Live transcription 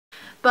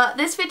But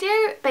this video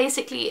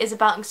basically is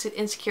about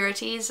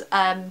insecurities.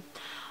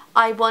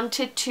 I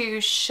wanted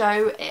to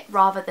show it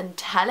rather than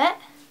tell it,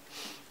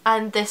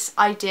 and this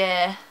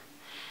idea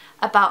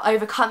about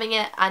overcoming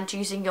it and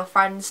using your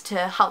friends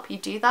to help you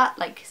do that.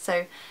 Like,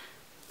 so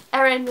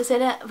Erin was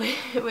in it,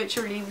 which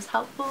really was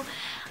helpful,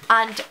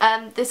 and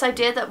this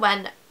idea that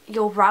when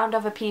you're around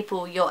other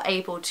people you're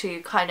able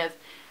to kind of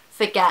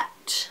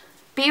forget.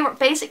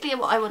 Basically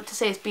what I want to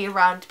say is be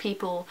around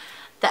people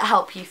that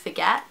help you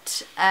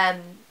forget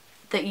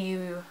that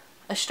you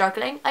are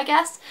struggling, I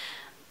guess.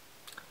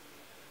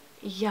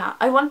 Yeah,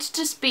 I wanted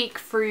to speak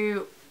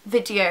through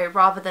video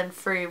rather than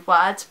through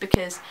words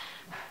because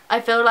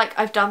I feel like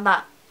I've done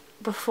that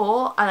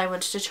before and I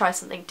wanted to try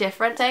something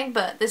different.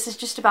 But this is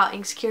just about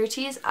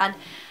insecurities, and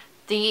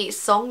the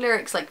song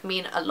lyrics like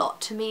mean a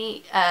lot to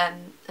me,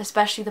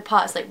 especially the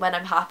parts like when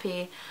I'm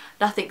happy,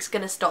 nothing's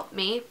gonna stop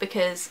me,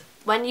 because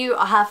when you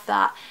have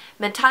that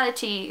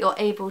mentality you're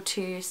able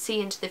to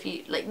see into the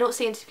future, like not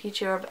see into the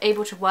future, you're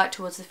able to work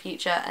towards the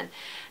future and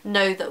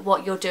know that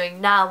what you're doing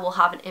now will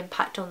have an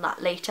impact on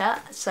that later.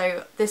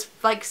 So this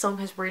like song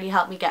has really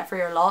helped me get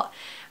through a lot,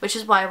 which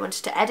is why I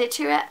wanted to edit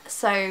to it.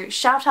 So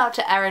shout out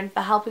to Erin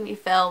for helping me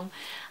film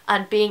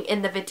and being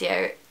in the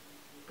video.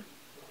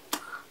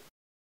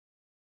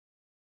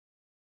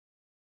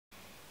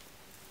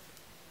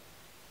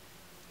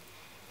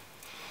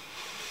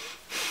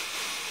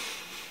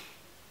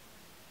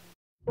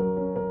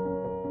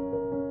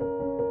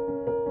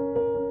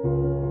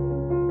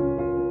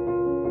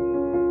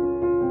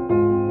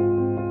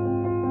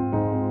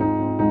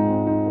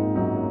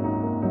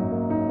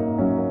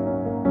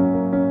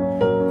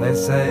 They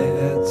say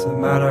it's a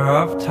matter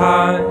of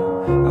time,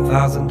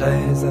 1,000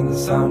 days and the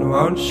sun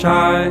won't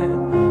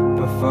shine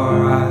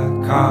before I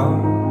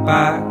come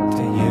back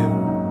to you.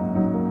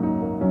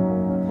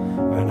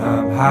 When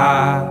I'm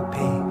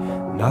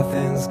happy,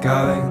 nothing's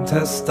going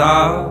to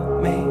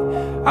stop me.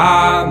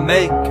 I'm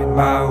making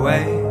my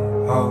way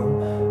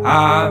home,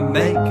 I'm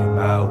making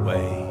my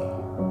way.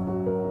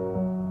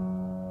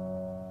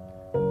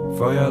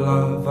 For your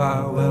love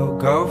I will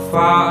go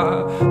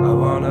far, I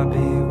wanna be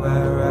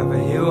wherever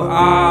you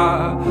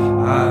are.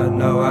 I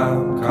know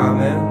I'm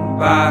coming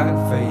back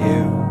for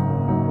you.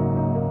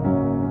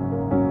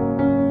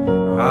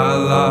 Our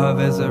love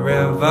is a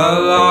river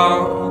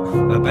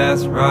long, the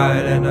best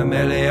ride in a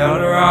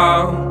million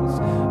wrongs.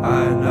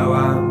 I know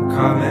I'm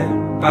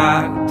coming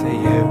back to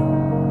you.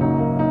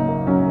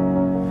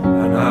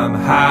 And I'm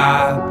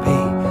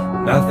happy,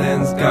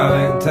 nothing's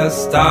going to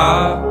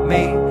stop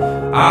me.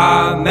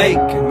 I'm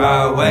making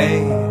my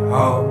way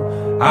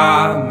home,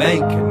 I'm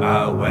making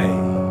my way.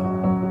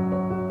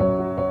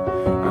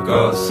 I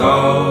go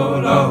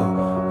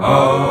solo,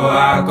 oh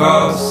I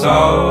go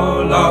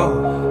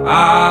solo.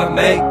 I'm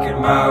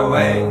making my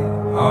way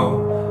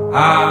home,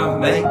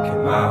 I'm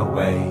making my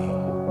way.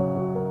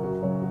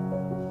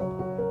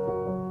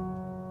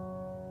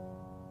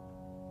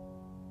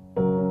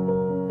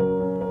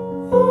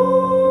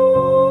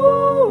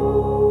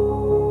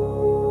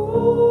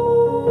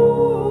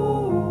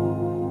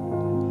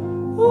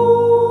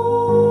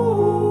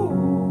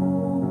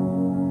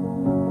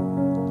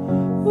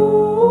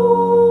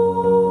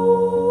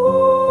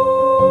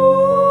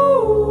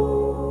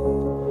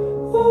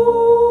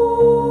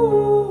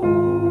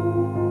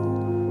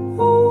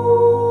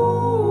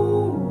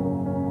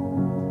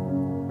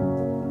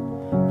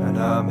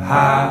 I'm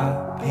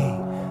happy,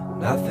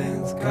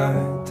 nothing's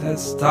going to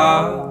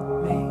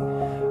stop me.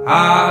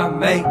 I'm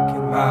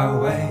making my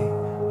way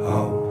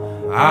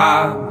home,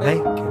 I'm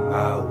making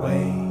my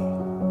way.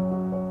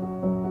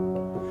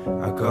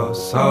 I go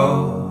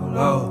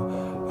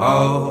solo,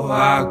 oh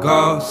I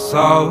go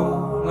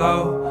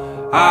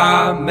solo.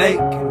 I'm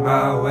making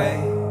my way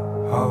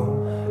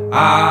home,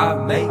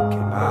 I'm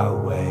making my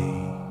way.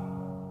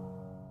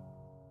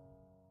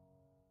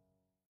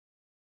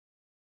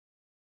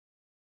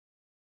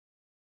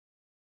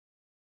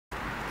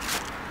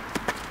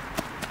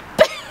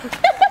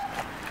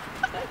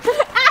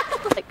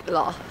 Like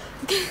laugh.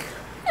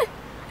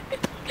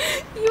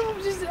 You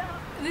just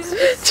this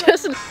is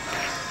just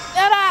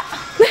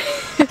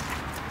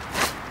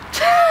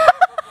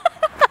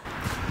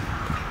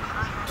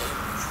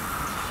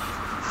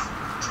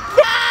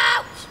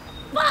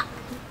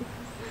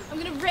I'm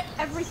gonna rip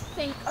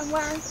everything I'm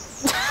wearing.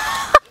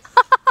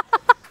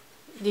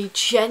 The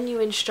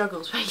genuine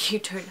struggles where you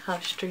don't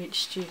have street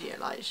studio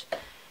lights.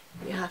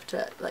 You have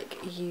to like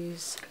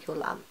use your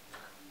lamp.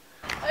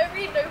 I don't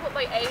really know what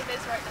my aim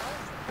is right now.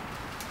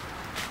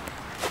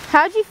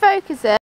 How do you focus it?